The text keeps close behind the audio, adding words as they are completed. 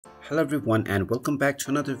Hello everyone and welcome back to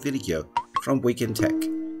another video from Wake&Tech.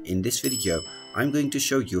 In this video, I'm going to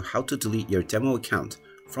show you how to delete your demo account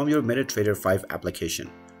from your Metatrader 5 application.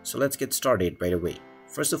 So let's get started right away.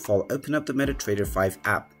 First of all, open up the Metatrader 5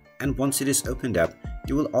 app, and once it is opened up,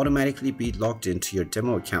 you will automatically be logged into your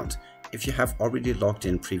demo account if you have already logged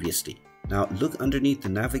in previously. Now look underneath the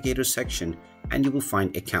navigator section and you will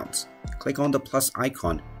find accounts. Click on the plus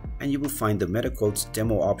icon and you will find the MetaQuotes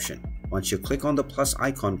demo option. Once you click on the plus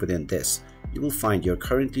icon within this, you will find your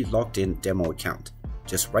currently logged in demo account.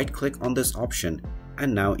 Just right click on this option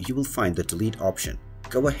and now you will find the delete option.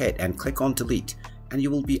 Go ahead and click on delete and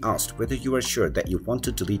you will be asked whether you are sure that you want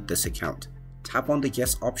to delete this account. Tap on the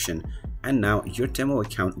yes option and now your demo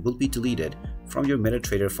account will be deleted from your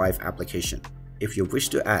Metatrader 5 application. If you wish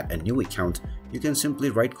to add a new account, you can simply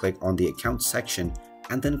right click on the account section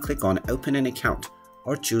and then click on open an account,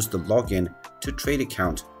 or choose the login to trade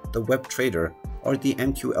account, the web trader, or the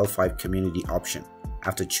MQL5 community option.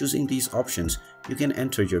 After choosing these options, you can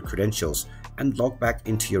enter your credentials and log back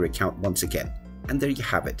into your account once again. And there you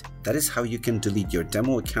have it. That is how you can delete your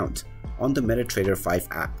demo account on the Metatrader 5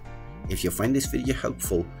 app. If you find this video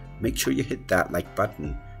helpful, make sure you hit that like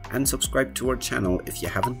button and subscribe to our channel if you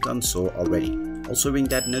haven't done so already. Also ring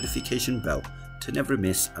that notification bell to never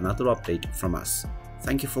miss another update from us.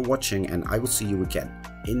 Thank you for watching and I will see you again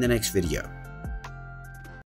in the next video.